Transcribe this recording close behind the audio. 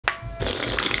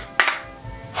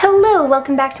Hello,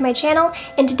 welcome back to my channel,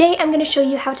 and today I'm going to show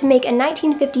you how to make a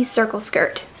 1950s circle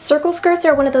skirt. Circle skirts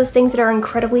are one of those things that are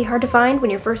incredibly hard to find when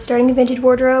you're first starting a vintage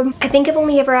wardrobe. I think I've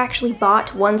only ever actually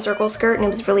bought one circle skirt and it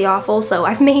was really awful, so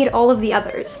I've made all of the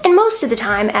others. And most of the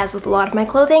time, as with a lot of my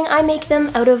clothing, I make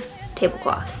them out of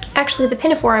tablecloths. Actually, the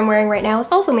pinafore I'm wearing right now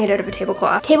is also made out of a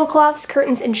tablecloth. Tablecloths,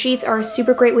 curtains, and sheets are a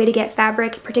super great way to get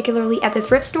fabric, particularly at the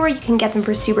thrift store. You can get them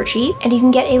for super cheap, and you can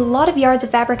get a lot of yards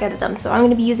of fabric out of them, so I'm going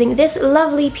to be using this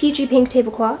lovely peachy pink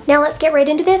tablecloth. Now let's get right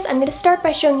into this. I'm going to start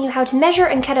by showing you how to measure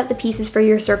and cut out the pieces for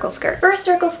your circle skirt. For a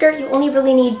circle skirt, you only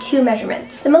really need two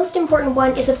measurements. The most important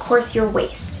one is, of course, your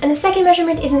waist. And the second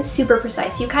measurement isn't super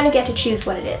precise. You kind of get to choose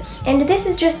what it is. And this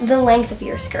is just the length of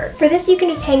your skirt. For this, you can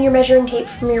just hang your measuring tape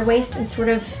from your waist and sort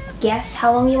of guess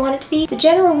how long you want it to be. The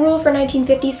general rule for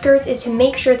 1950s skirts is to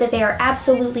make sure that they are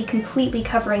absolutely completely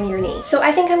covering your knee. So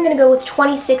I think I'm going to go with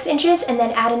 26 inches and then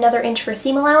add another inch for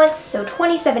seam allowance, so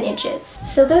 27 inches.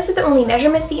 So those are the only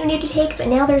measurements that you need to take, but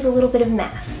now there's a little bit of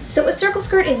math. So a circle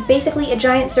skirt is basically a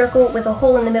giant circle with a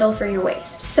hole in the middle for your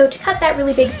waist. So to cut that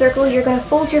really big circle, you're going to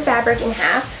fold your fabric in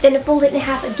half, then fold it in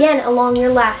half again along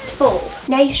your last fold.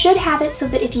 Now you should have it so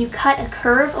that if you cut a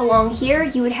curve along here,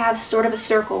 you would have sort of a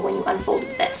circle when you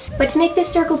unfolded this. But to make this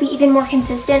circle be even more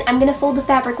consistent, I'm going to fold the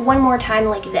fabric one more time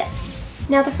like this.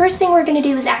 Now the first thing we're going to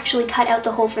do is actually cut out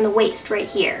the hole from the waist right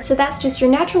here. So that's just your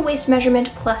natural waist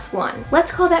measurement plus 1. Let's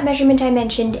call that measurement I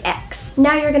mentioned X.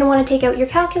 Now you're going to want to take out your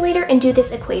calculator and do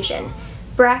this equation.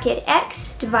 Bracket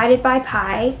X divided by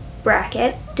pi,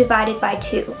 bracket divided by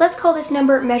 2. Let's call this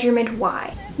number measurement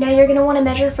Y. Now you're going to want to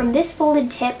measure from this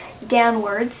folded tip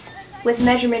downwards with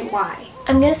measurement Y.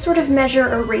 I'm going to sort of measure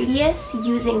a radius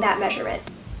using that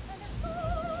measurement.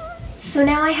 So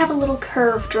now I have a little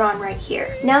curve drawn right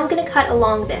here. Now I'm going to cut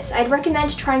along this. I'd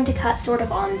recommend trying to cut sort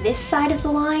of on this side of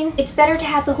the line. It's better to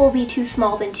have the hole be too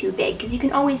small than too big, because you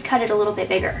can always cut it a little bit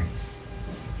bigger.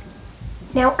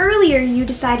 Now earlier you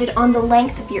decided on the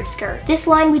length of your skirt. This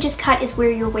line we just cut is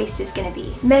where your waist is going to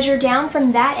be. Measure down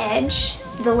from that edge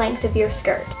the length of your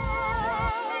skirt.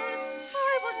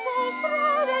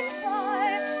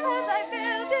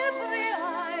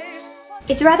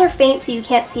 It's rather faint, so you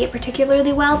can't see it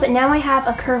particularly well, but now I have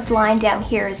a curved line down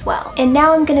here as well. And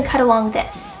now I'm going to cut along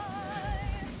this.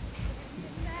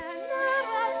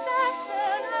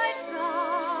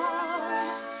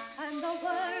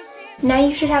 Now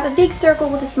you should have a big circle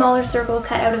with a smaller circle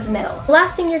cut out of the middle. The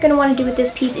last thing you're going to want to do with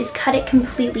this piece is cut it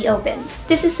completely opened.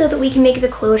 This is so that we can make the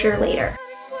closure later.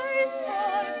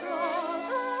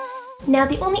 Now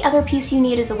the only other piece you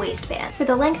need is a waistband. For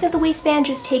the length of the waistband,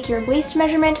 just take your waist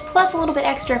measurement plus a little bit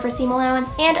extra for seam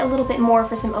allowance and a little bit more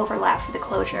for some overlap for the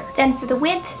closure. Then for the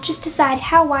width, just decide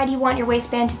how wide you want your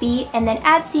waistband to be and then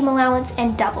add seam allowance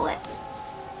and double it.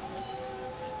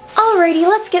 Alrighty,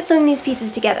 let's get sewing these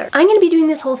pieces together. I'm going to be doing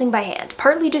this whole thing by hand,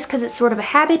 partly just because it's sort of a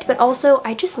habit, but also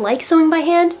I just like sewing by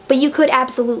hand, but you could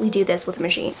absolutely do this with a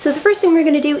machine. So the first thing we're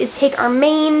going to do is take our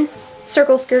main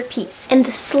circle skirt piece, and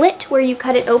the slit where you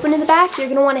cut it open in the back, you're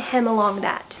going to want to hem along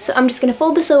that. So I'm just going to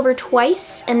fold this over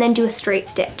twice and then do a straight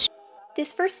stitch.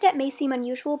 This first step may seem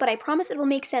unusual, but I promise it will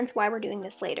make sense why we're doing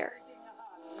this later.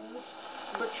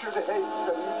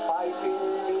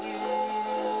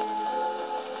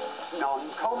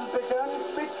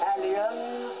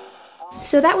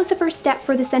 So that was the first step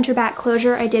for the center back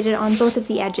closure. I did it on both of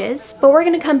the edges, but we're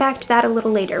going to come back to that a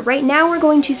little later. Right now we're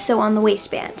going to sew on the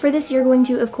waistband. For this you're going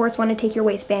to, of course, want to take your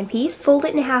waistband piece, fold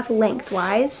it in half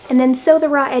lengthwise, and then sew the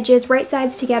raw edges right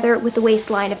sides together with the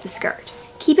waistline of the skirt.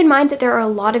 Keep in mind that there are a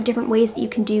lot of different ways that you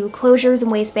can do closures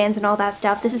and waistbands and all that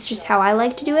stuff. This is just how I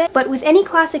like to do it. But with any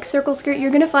classic circle skirt, you're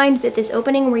going to find that this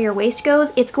opening where your waist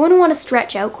goes, it's going to want to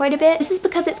stretch out quite a bit. This is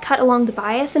because it's cut along the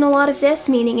bias in a lot of this,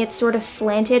 meaning it's sort of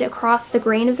slanted across the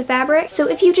grain of the fabric. So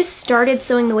if you just started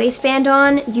sewing the waistband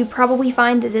on, you'd probably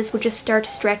find that this would just start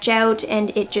to stretch out and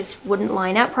it just wouldn't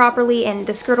line up properly, and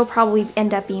the skirt will probably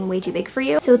end up being way too big for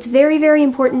you. So it's very, very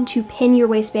important to pin your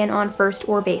waistband on first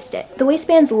or baste it. The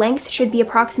waistband's length should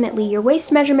be approximately your waist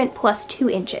measurement plus 2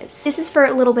 inches. This is for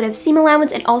a little bit of seam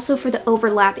allowance and also for the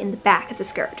overlap in the back of the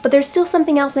skirt. But there's still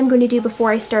something else I'm going to do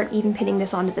before I start even pinning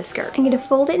this onto the skirt. I'm going to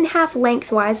fold it in half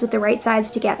lengthwise with the right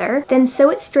sides together, then sew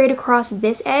it straight across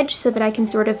this edge so that I can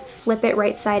sort of flip it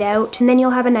right side out, and then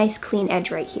you'll have a nice clean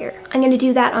edge right here. I'm going to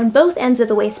do that on both ends of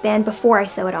the waistband before I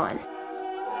sew it on.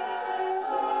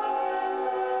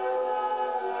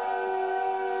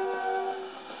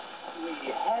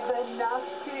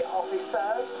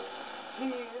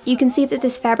 You can see that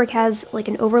this fabric has like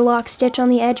an overlock stitch on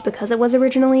the edge because it was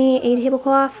originally a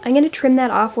tablecloth. I'm going to trim that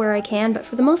off where I can, but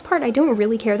for the most part I don't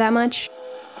really care that much.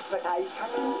 But I cut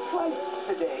him twice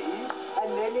today,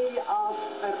 and then he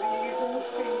asked the reason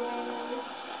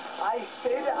I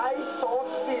said I thought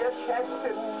the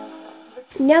captain.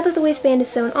 Now that the waistband is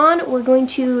sewn on, we're going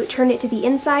to turn it to the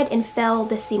inside and fell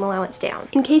the seam allowance down.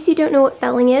 In case you don't know what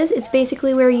felling is, it's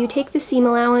basically where you take the seam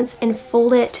allowance and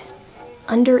fold it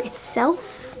under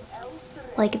itself,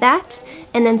 like that,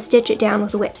 and then stitch it down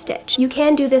with a whip stitch. You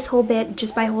can do this whole bit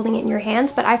just by holding it in your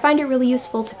hands, but I find it really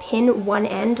useful to pin one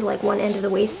end, like one end of the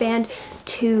waistband,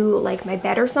 to like my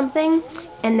bed or something,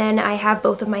 and then I have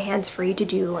both of my hands free to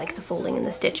do like the folding and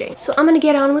the stitching. So I'm gonna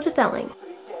get on with the felling.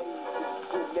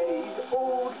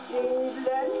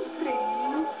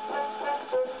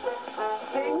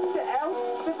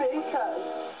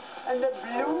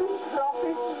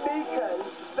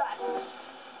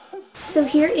 So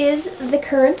here is the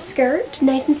current skirt,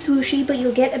 nice and swooshy, but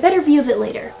you'll get a better view of it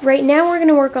later. Right now we're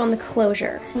gonna work on the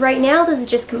closure. Right now this is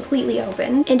just completely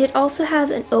open, and it also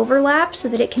has an overlap so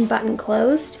that it can button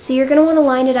closed. So you're gonna wanna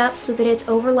line it up so that it's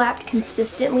overlapped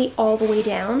consistently all the way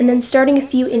down, and then starting a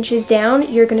few inches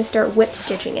down, you're gonna start whip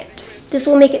stitching it. This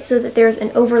will make it so that there's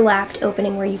an overlapped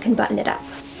opening where you can button it up.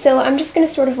 So I'm just gonna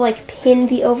sort of like pin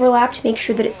the overlap to make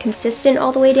sure that it's consistent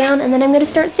all the way down, and then I'm gonna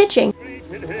start stitching.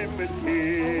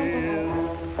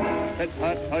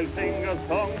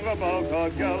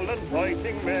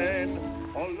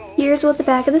 Here's what the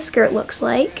back of the skirt looks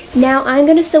like. Now I'm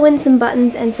going to sew in some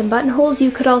buttons and some buttonholes. You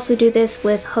could also do this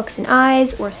with hooks and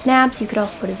eyes or snaps. You could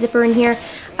also put a zipper in here.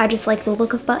 I just like the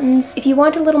look of buttons. If you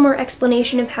want a little more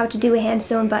explanation of how to do a hand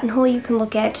sewn buttonhole, you can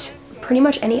look at pretty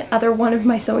much any other one of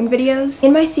my sewing videos.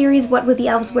 In my series, What Would the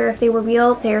Elves Wear If They Were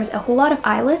Real, there's a whole lot of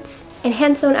eyelets, and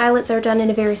hand-sewn eyelets are done in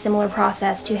a very similar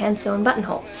process to hand-sewn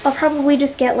buttonholes. I'll probably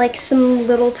just get like some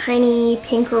little tiny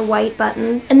pink or white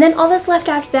buttons, and then all that's left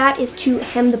after that is to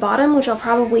hem the bottom, which I'll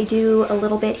probably do a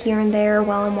little bit here and there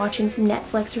while I'm watching some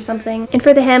Netflix or something. And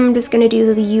for the hem, I'm just gonna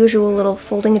do the usual little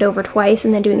folding it over twice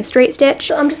and then doing a straight stitch.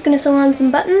 So I'm just gonna sew on some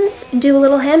buttons, do a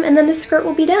little hem, and then the skirt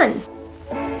will be done.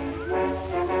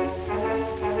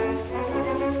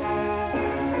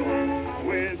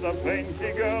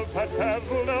 Plenty girls had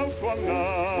tazzled out one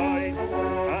night,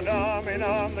 and arm in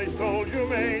arm they told you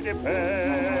may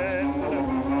depend,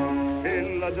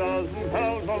 till a dozen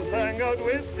pals all sang out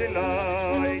with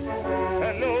delight,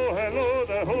 hello, hello,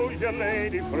 there holds your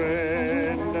lady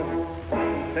friend.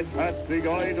 Said Patrick,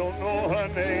 I don't know her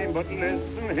name, but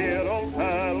listen here, old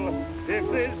pal, if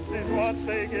this is what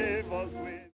they gave us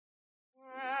with.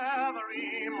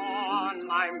 Every morn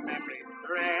my memory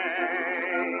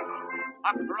strays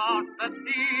across the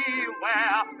sea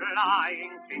where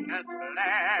flying fishes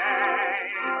play.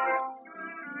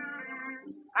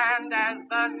 And as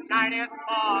the night is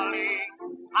falling,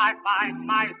 I find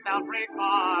myself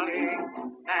recalling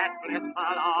that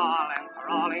blissful all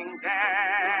enthralling day.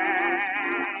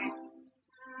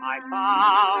 I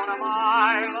found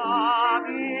my love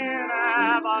in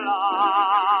Avalon,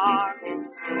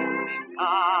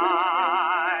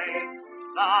 beside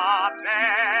the bay.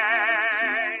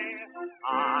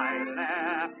 I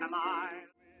left my...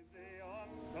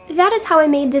 That is how I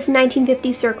made this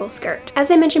 1950s circle skirt. As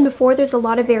I mentioned before, there's a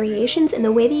lot of variations in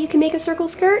the way that you can make a circle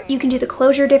skirt. You can do the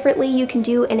closure differently, you can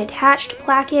do an attached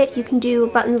placket, you can do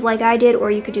buttons like I did, or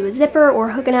you could do a zipper, or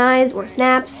hook and eyes, or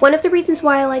snaps. One of the reasons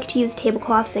why I like to use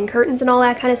tablecloths and curtains and all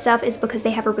that kind of stuff is because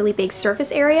they have a really big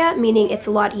surface area, meaning it's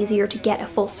a lot easier to get a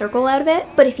full circle out of it.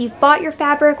 But if you've bought your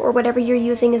fabric or whatever you're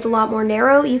using is a lot more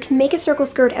narrow, you can make a circle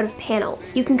skirt out of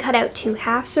panels. You can cut out 2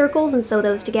 half circles and sew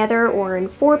those together, or in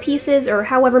 4 pieces, or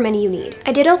however many you need.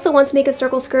 I did also once make a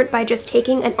circle skirt by just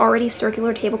taking an already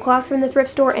circular tablecloth from the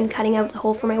thrift store and cutting out the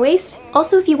hole for my waist.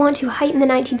 Also, if you want to heighten the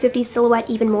 1950s silhouette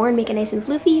even more and make it nice and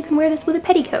floofy, you can wear this with a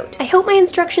petticoat. I hope my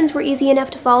instructions were easy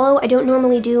enough to follow. I don't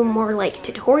normally do more like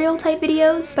tutorial type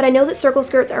videos, but I know that circle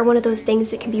skirts are one of those things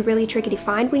that can be really tricky to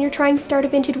find when you're trying to start a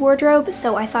vintage wardrobe,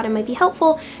 so I thought it might be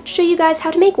helpful to show you guys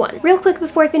how to make one. Real quick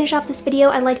before I finish off this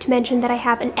video, I'd like to mention that I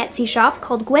have an Etsy shop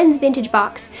called Gwen's Vintage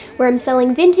Box, where I'm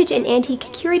selling vintage and antique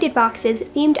curated boxes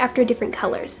themed after different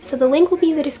colors, so the link will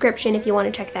be in the description if you want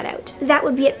to check that out. That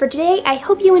would be it for today. I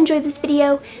hope you enjoyed this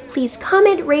video. Please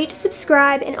comment, rate,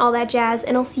 subscribe, and all that jazz,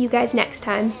 and I'll see you guys next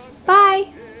time.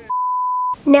 Bye!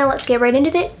 Now let's get right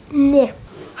into it.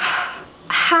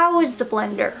 How is the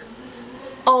blender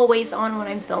always on when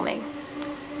I'm filming?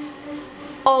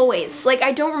 Always. Like,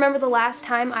 I don't remember the last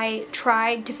time I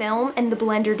tried to film and the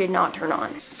blender did not turn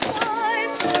on.